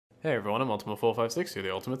Hey everyone, I'm Ultima456, you're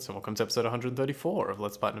the Ultimates, and welcome to episode 134 of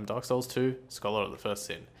Let's Platinum Dark Souls 2, Scholar of the First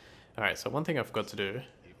Sin. Alright, so one thing I forgot to do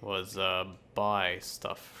was buy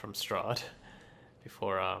stuff from Strahd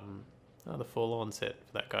before the Forlorn set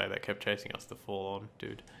for that guy that kept chasing us, the Forlorn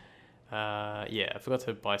dude. Yeah, I forgot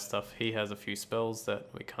to buy stuff. He has a few spells that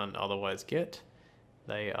we can't otherwise get.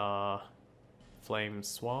 They are Flame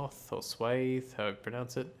Swath, or Swathe, how you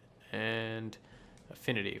pronounce it, and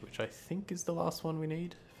Affinity, which I think is the last one we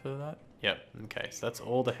need for that. Yep, okay, so that's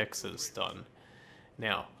all the hexes done.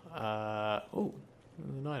 Now, oh,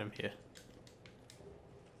 there's an item here.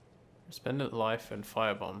 Resplendent Life and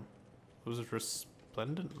Firebomb. Was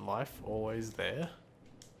Resplendent Life always there?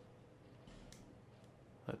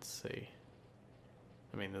 Let's see.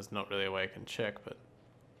 I mean, there's not really a way I can check, but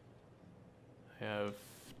I have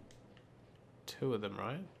two of them,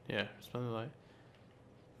 right? Yeah, Resplendent Light.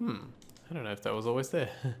 I don't know if that was always there.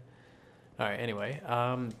 Alright, anyway,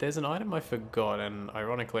 there's an item I forgot, and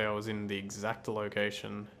ironically I was in the exact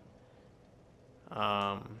location.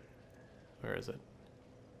 Where is it?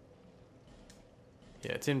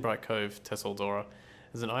 Yeah, it's in Bright Cove, Tseldora.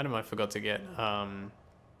 There's an item I forgot to get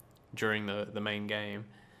during the main game.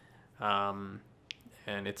 And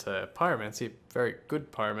it's a pyromancy, very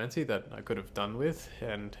good pyromancy that I could have done with,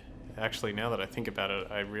 and actually now that I think about it,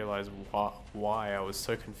 I realize why I was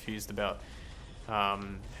so confused about how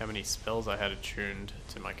many spells I had attuned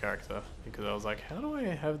to my character, because I was like, how do I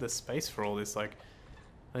have the space for all this? Like,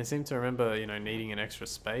 I seem to remember, you know, needing an extra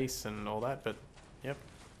space and all that, but yep,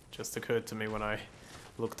 just occurred to me when I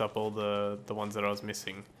looked up all the ones that I was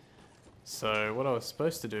missing. So what I was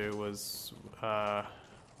supposed to do was,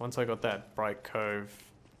 once I got that Bright Cove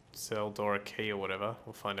Tseldora key or whatever,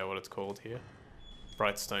 we'll find out what it's called here,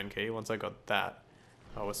 Brightstone key, once I got that,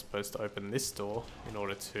 I was supposed to open this door in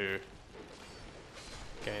order to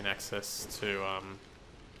gain access to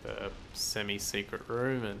the semi-secret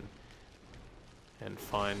room and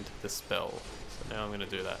find the spell. So now I'm going to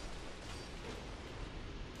do that.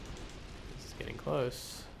 This is getting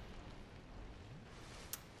close.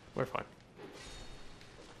 We're fine.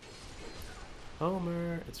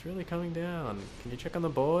 Homer, it's really coming down. Can you check on the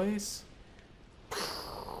boys?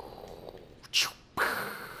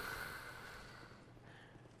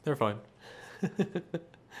 They're fine.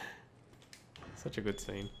 Such a good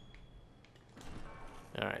scene.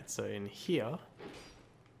 Alright, so in here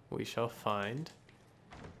we shall find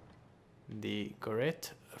the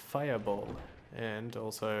Goret Fireball, and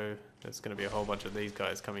also there's going to be a whole bunch of these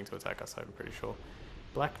guys coming to attack us, I'm pretty sure.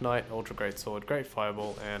 Black Knight, Ultra Great Sword, Great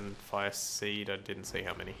Fireball, and Fire Seed. I didn't see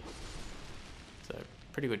how many. So,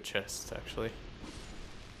 pretty good chests actually.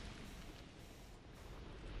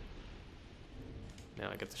 Now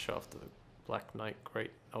I get to show off the Black Knight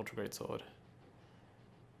Ultra Great Sword.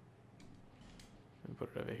 Let me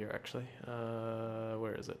put it over here actually.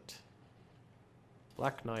 Where is it?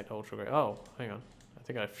 Black Knight Ultra Great. Oh, hang on. I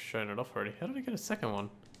think I've shown it off already. How did I get a second one?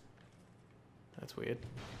 That's weird.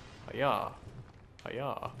 Hiya!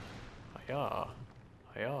 Hiya! Hiya!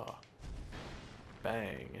 Hiya!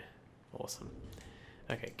 Bang! Awesome.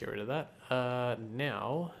 Okay, get rid of that.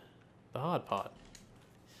 Now, the hard part.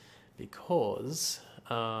 Because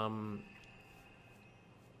I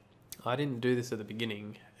didn't do this at the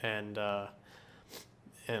beginning, and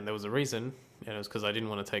there was a reason, and it was because I didn't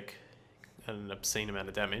want to take an obscene amount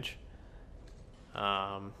of damage.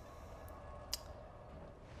 But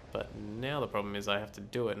now the problem is I have to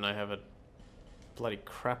do it, and I have a bloody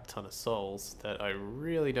crap ton of souls that I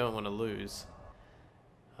really don't want to lose.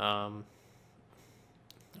 I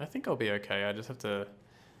think I'll be okay. I just have to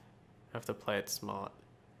play it smart.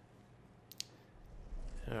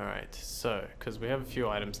 Alright, so, because we have a few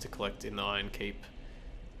items to collect in the Iron Keep,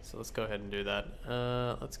 so let's go ahead and do that.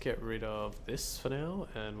 Let's get rid of this for now,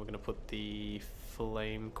 and we're going to put the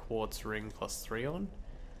Flame Quartz Ring +3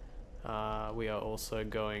 on. We are also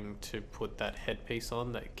going to put that headpiece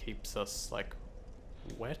on that keeps us, like,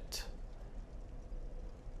 wet,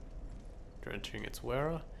 drenching its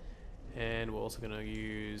wearer, and we're also going to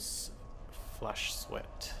use Flash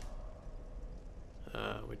Sweat.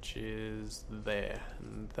 Which is there,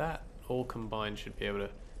 and that all combined should be able to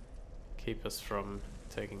keep us from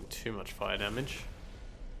taking too much fire damage.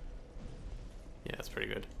 Yeah, that's pretty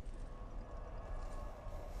good.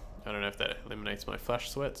 I don't know if that eliminates my flash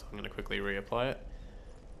sweat, so I'm going to quickly reapply it.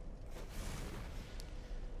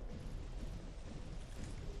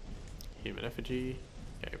 Human effigy.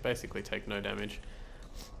 Yeah, basically take no damage.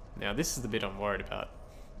 Now this is the bit I'm worried about,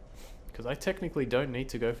 because I technically don't need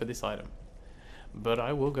to go for this item. But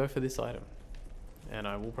I will go for this item, and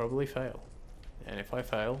I will probably fail. And if I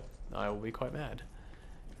fail, I will be quite mad,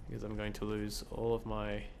 because I'm going to lose all of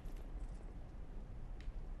my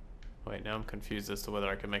Wait, now I'm confused as to whether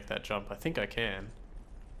I can make that jump. I think I can.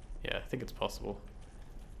 Yeah, I think it's possible.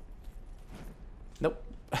 Nope.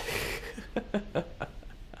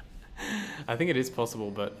 I think it is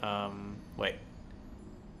possible, but wait.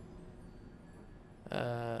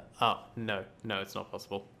 Oh, no, it's not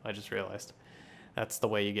possible. I just realized. That's the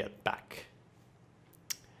way you get back.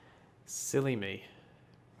 Silly me.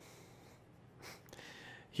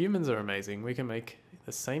 Humans are amazing. We can make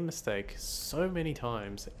the same mistake so many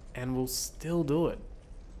times and we'll still do it.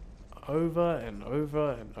 Over and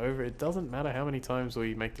over and over. It doesn't matter how many times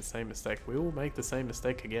we make the same mistake. We will make the same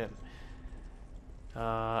mistake again.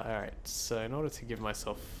 Alright, so in order to give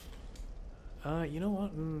myself... you know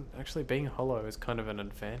what? Actually, being hollow is kind of an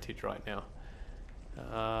advantage right now.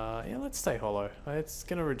 Yeah, let's stay hollow. It's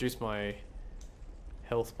going to reduce my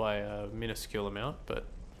health by a minuscule amount, but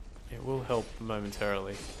it will help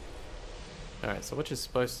momentarily. Alright, so what you're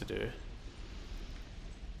supposed to do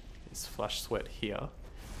is flash sweat here.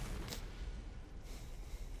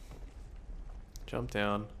 Jump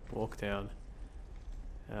down, walk down.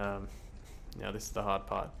 Now this is the hard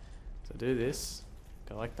part. So do this,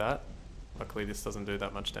 go like that. Luckily this doesn't do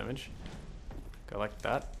that much damage. Go like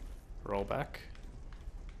that, roll back,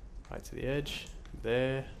 right to the edge,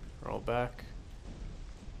 there, roll back,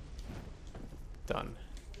 done.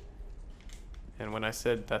 And when I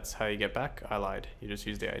said that's how you get back, I lied. You just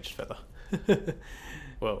use the aged feather.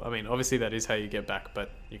 Well, I mean, obviously that is how you get back,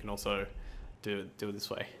 but you can also do it this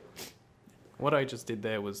way. What I just did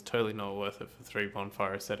there was totally not worth it for 3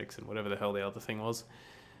 bonfire aesthetics and whatever the hell the other thing was.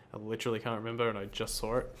 I literally can't remember and I just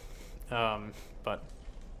saw it. But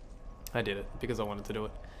I did it because I wanted to do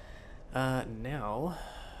it. Now,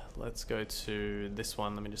 let's go to this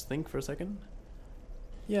one. Let me just think for a second.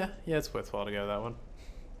 Yeah, it's worthwhile to go that one.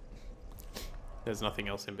 There's nothing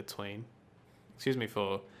else in between. Excuse me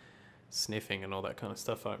for sniffing and all that kind of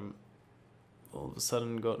stuff. I'm all of a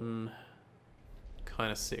sudden gotten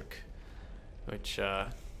kind of sick. Which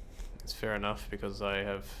is fair enough because I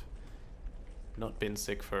have not been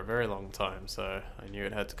sick for a very long time, so I knew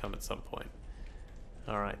it had to come at some point.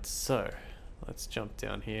 Alright, so let's jump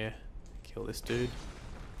down here, kill this dude.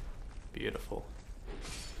 Beautiful.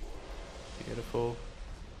 Beautiful.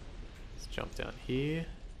 Let's jump down here.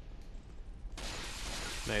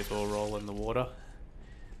 May as well roll in the water.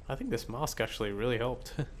 I think this mask actually really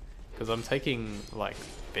helped because I'm taking like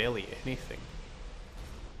barely anything.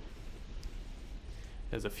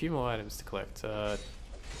 There's a few more items to collect. 2,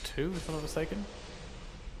 if I'm not mistaken.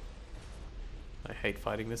 I hate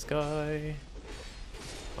fighting this guy.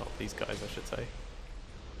 Well, these guys, I should say.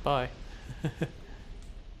 Bye.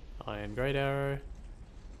 Iron Great Arrow.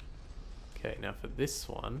 Okay, now for this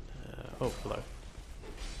one. Oh, hello.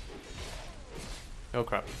 Oh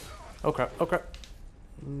crap. Oh crap. Oh crap.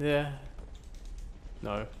 Yeah.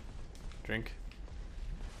 No. Drink.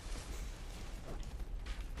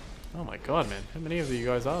 Oh my god, man. How many of you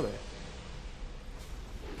guys are there?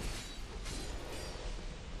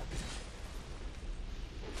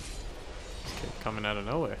 Just keep coming out of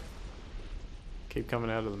nowhere. Keep coming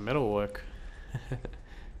out of the metalwork.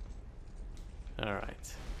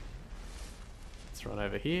 Alright. Let's run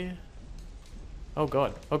over here. Oh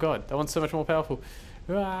god. Oh god. That one's so much more powerful.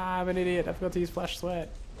 Ah, I'm an idiot. I forgot to use flash sweat.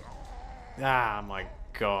 Ah, my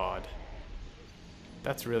god.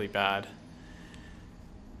 That's really bad.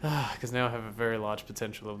 Because now I have a very large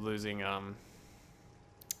potential of losing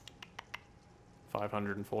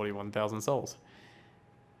 541,000 souls.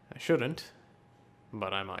 I shouldn't,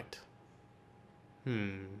 but I might.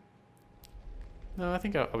 No, I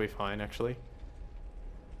think I'll be fine actually.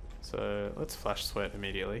 So let's flash sweat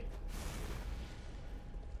immediately.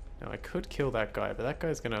 Now I could kill that guy, but that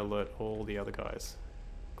guy's going to alert all the other guys,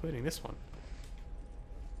 including this one.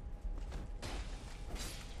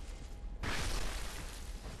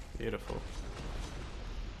 Beautiful.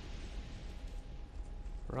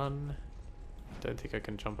 Run. Don't think I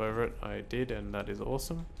can jump over it. I did, and that is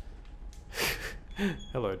awesome.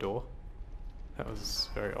 Hello, door. That was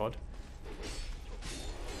very odd.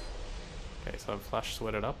 Okay, so I've flash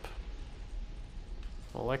sweated up.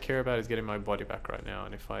 All I care about is getting my body back right now,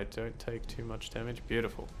 and if I don't take too much damage,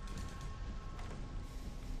 beautiful.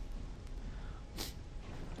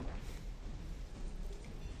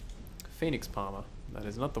 Phoenix Palmer. That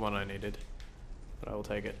is not the one I needed, but I will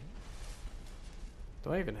take it.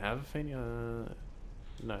 Do I even have a Phoenix?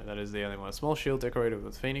 No, that is the only one. A small shield decorated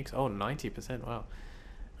with Phoenix. Oh, 90%, wow.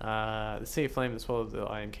 The Sea of Flame that swallowed the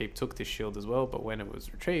Iron Keep took this shield as well, but when it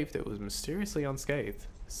was retrieved, it was mysteriously unscathed.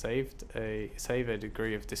 Save a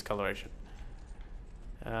degree of discoloration.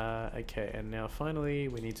 Okay, and now finally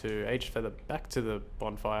we need to Aged Feather back to the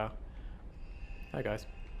bonfire. Hi guys.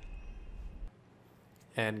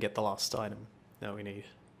 and get the last item that we need.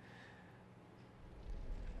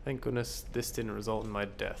 Thank goodness this didn't result in my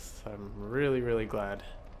death. I'm really, really glad.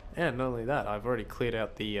 And not only that, I've already cleared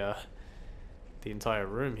out the entire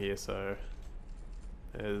room here, so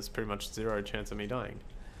there's pretty much zero chance of me dying.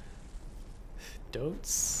 Don't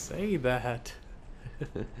say that.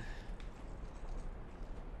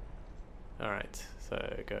 Alright,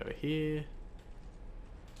 so go over here.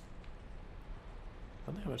 I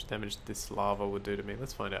don't know how much damage this lava would do to me.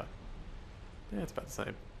 Let's find out. Yeah, it's about the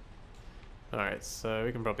same. Alright, so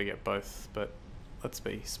we can probably get both, but let's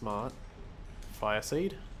be smart. Fire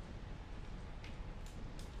seed.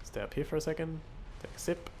 Stay up here for a second. Take a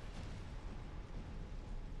sip.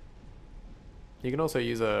 You can also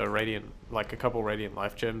use a radiant, like a couple radiant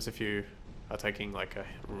life gems if you are taking like a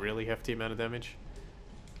really hefty amount of damage.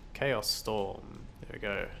 Chaos Storm. There we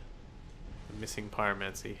go. The missing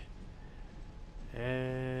pyromancy.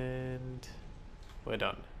 And we're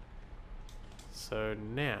done. So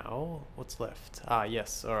now, what's left? Ah,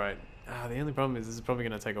 yes, alright. The only problem is this is probably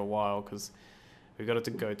going to take a while because we've got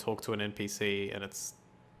to go talk to an NPC and it's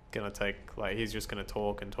going to take, like, he's just going to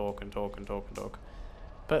talk and talk and talk and talk and talk.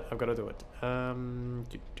 But I've got to do it.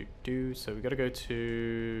 So we've got to go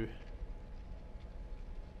to...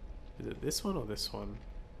 Is it this one or this one?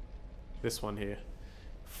 This one here.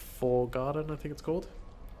 Garden, I think it's called.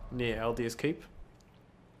 Near Aldia's Keep.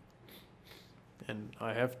 And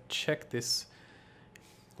I have checked this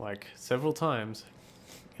like several times,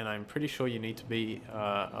 and I'm pretty sure you need to be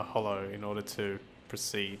a hollow in order to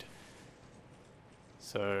proceed.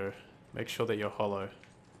 So make sure that you're hollow.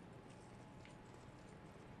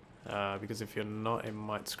 Because if you're not, it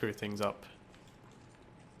might screw things up.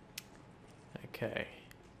 Okay.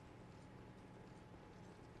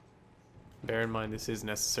 Bear in mind this is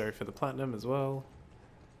necessary for the platinum as well.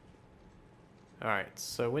 Alright,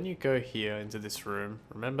 so when you go here into this room,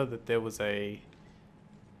 remember that there was a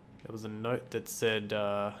note that said,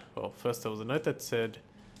 well, first there was a note that said,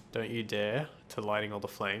 don't you dare to lighting all the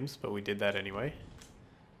flames, but we did that anyway.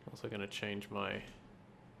 Also going to change my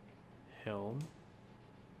helm.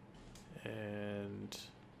 And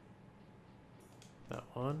that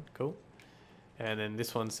one, cool. And then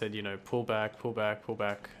this one said, you know, pull back, pull back, pull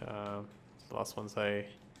back. The last one say,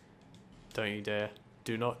 don't you dare,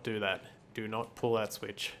 do not do that. Do not pull that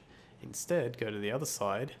switch. Instead, go to the other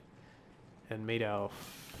side and meet our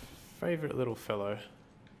favorite little fellow.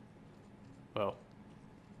 Well,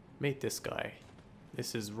 meet this guy.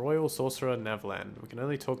 This is Royal Sorcerer Navlaan. We can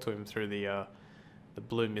only talk to him through the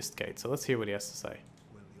blue mist gate. So let's hear what he has to say.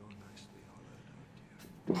 Well, you're nicely hollowed,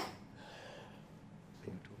 aren't you?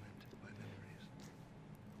 Being tormented by memories.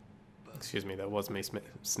 But Excuse me, that was me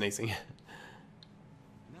sneezing.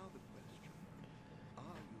 now the question,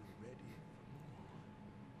 are you ready for more?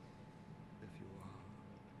 If you are,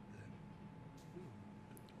 then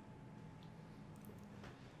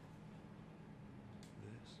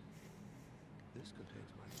this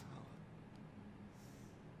contains my power.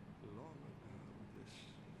 Long ago,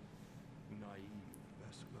 this naive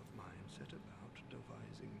vessel of mine set about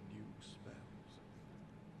devising new spells.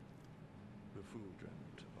 The fool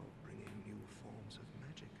dreamt of bringing new forms of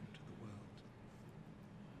magic into the world.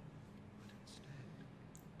 But instead,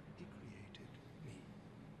 he created me.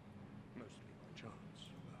 Mostly by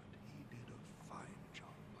chance, but he did a fine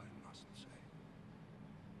job, I must say.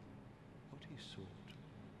 What he sought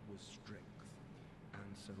was strength,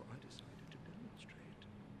 and so I decided to demonstrate.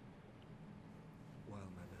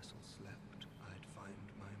 While my vessel slept, I'd find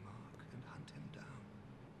my mark and hunt him down.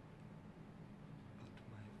 But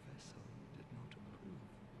my vessel did not approve,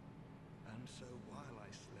 and so while I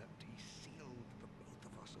slept, he sealed the both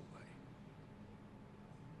of us away.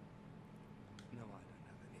 Now, I don't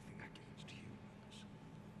have anything against humans,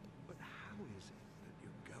 but how is it that you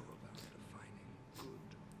go about defining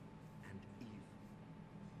good and evil?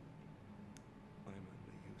 I'm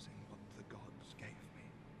only using what the gods gave me.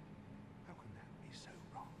 How can that be so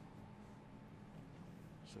wrong?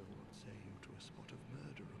 So what say you to a spot of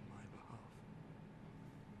murder on my behalf?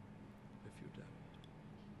 If you don't,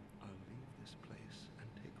 I'll leave this place and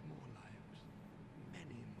take more lives.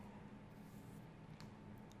 Many more.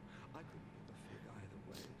 I couldn't give a fig either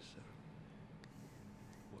way, so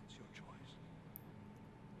what's your choice?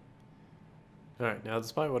 Alright, now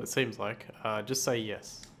despite what it seems like, just say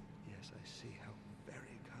yes. Yes, I see. How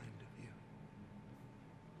very kind of you.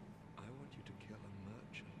 I want you to kill a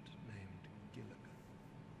merchant named Gilligan.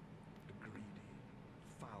 A greedy,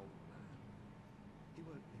 foul man. He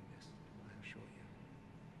won't be missed, I assure you.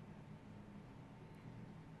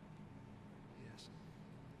 Yes.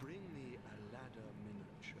 Bring me a ladder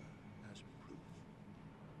miniature as proof.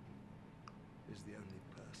 Is the only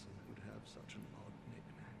have such an odd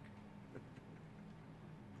knick-knack.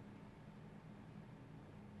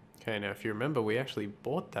 Okay, now if you remember, we actually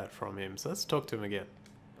bought that from him, so let's talk to him again.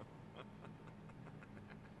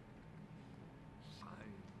 Fine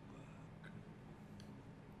work.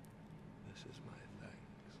 This is my thanks.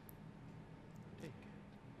 Take it.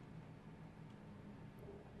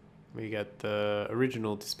 We get the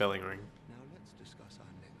original Dispelling Ring. Now let's discuss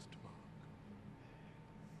our next mark.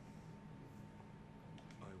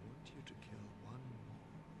 I want you to kill one more.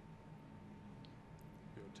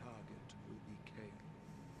 Your target will be Cave,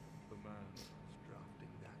 the man who's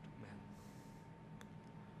drafting that map.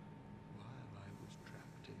 While I was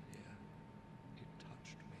trapped in here, it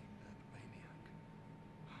touched me, that maniac,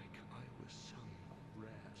 like I was some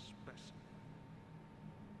rare specimen.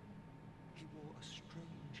 He wore a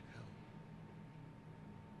strange helm.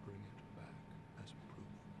 Bring it back as proof.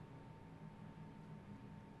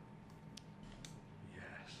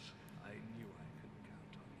 Yes, I knew I could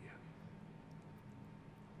count on you.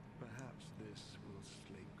 Perhaps this will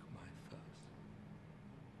slake my thirst.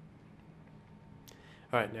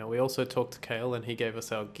 Alright, now we also talked to Kale and he gave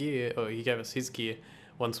us our gear, or he gave us his gear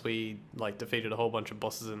once we like defeated a whole bunch of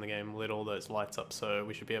bosses in the game, lit all those lights up, so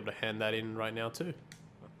we should be able to hand that in right now too.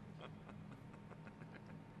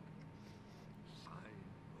 Fine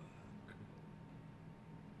work.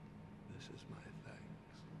 This is my thanks.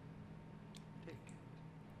 Take it.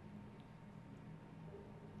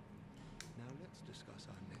 Now let's discuss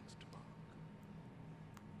our next mark.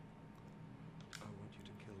 I want you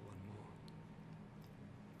to kill one more.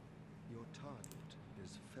 Your target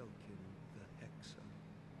is Felkin the Hexer.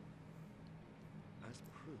 As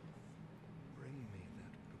proof, bring me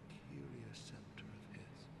that peculiar scepter of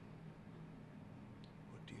his.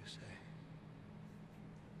 What do you say?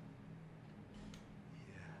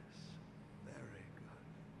 Yes, very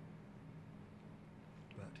good.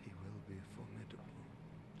 But he will be formidable.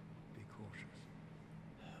 Be cautious.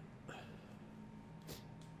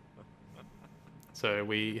 So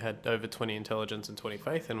we had over 20 intelligence and 20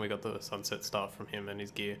 faith, and we got the sunset staff from him and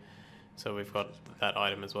his gear. So we've got that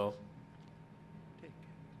item as well. Take it.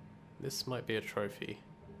 This might be a trophy.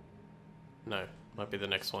 No, might be the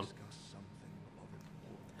next one. Discuss something of importance.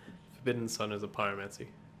 Forbidden Sun is a pyromancy.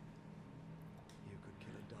 You could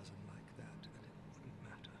kill a dozen like that, and it wouldn't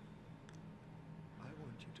matter. I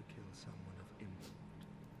want you to kill someone of import.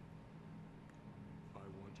 I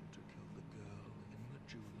want you to kill the girl in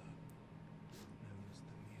Majula, known as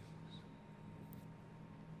the Muse.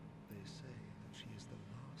 They say that she is the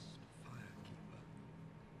last firekeeper,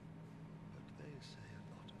 but they say a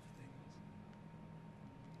lot of things.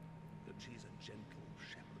 That she's a gentle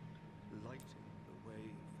shepherd, lighting the way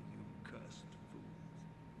for you cursed fools.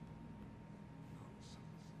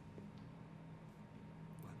 Nonsense.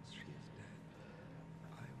 Once she is dead,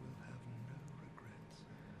 I will have no regrets,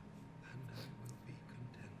 and I will be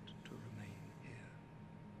content to remain here.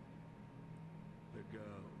 The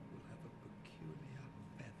girl will have a peculiar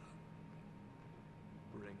feather.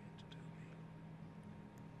 Bring it to me.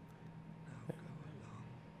 Now go along.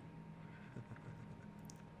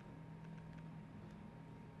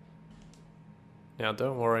 Now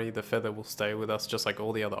don't worry, the feather will stay with us just like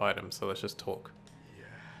all the other items, so let's just talk.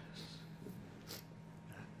 Yes.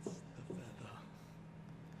 That's the feather.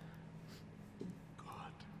 Good.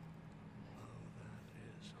 Oh, that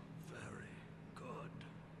is very good.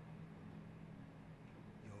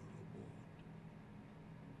 Your reward.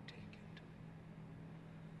 Take it.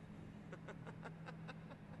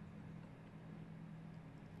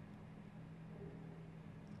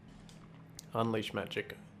 Unleash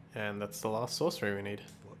magic. And that's the last sorcery we need.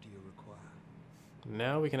 What do you require?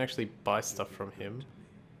 Now we can actually buy stuff from him,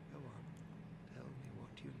 Go on. Tell me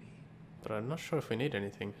what you need. but I'm not sure if we need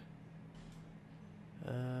anything.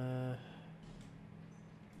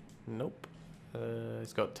 Nope.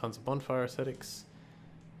 He's got tons of bonfire aesthetics,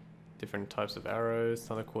 different types of arrows,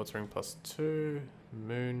 thunder quartz ring +2,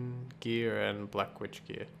 moon gear, and black witch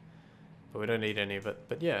gear. But we don't need any of it.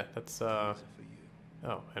 But yeah, that's These are for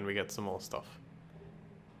you. oh, and we get some more stuff.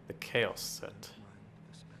 The chaos set. Mind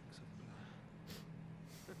the specks of blood.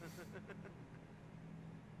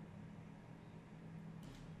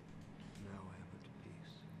 Now I am at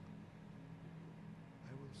peace.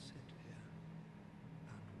 I will sit here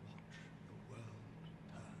and watch the world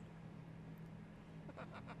turn.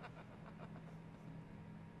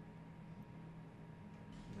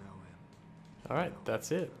 Now I am. All right,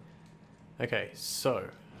 that's it. Okay, so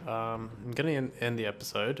I'm going to end the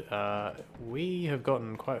episode. We have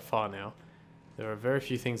gotten quite far now. There are very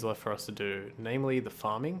few things left for us to do, namely the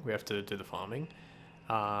farming. We have to do the farming.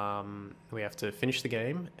 We have to finish the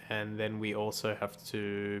game, and then we also have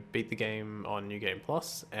to beat the game on New Game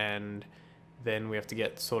Plus, and then we have to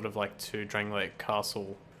get sort of like to Drangleic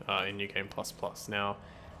Castle in New Game Plus Plus. Now,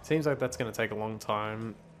 it seems like that's going to take a long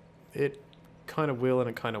time. It kind of will and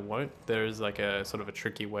it kind of won't. There is like a sort of a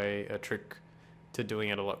trick to doing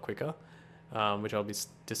it a lot quicker, which I'll be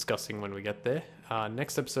discussing when we get there.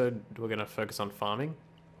 Next episode, we're going to focus on farming.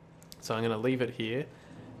 So I'm going to leave it here.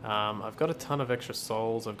 I've got a ton of extra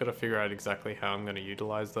souls. I've got to figure out exactly how I'm going to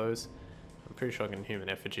utilize those. I'm pretty sure I can human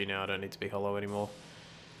effigy now. I don't need to be hollow anymore.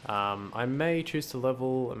 I may choose to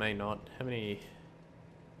level, I may not. How many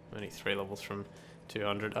 3 levels from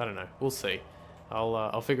 200? I don't know. We'll see.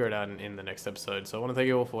 I'll figure it out in the next episode. So I want to thank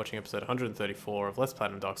you all for watching episode 134 of Let's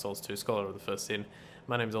Platinum Dark Souls 2, Scholar of the First Sin.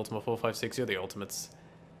 My name is Ultima456, you're the Ultimates,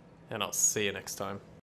 and I'll see you next time.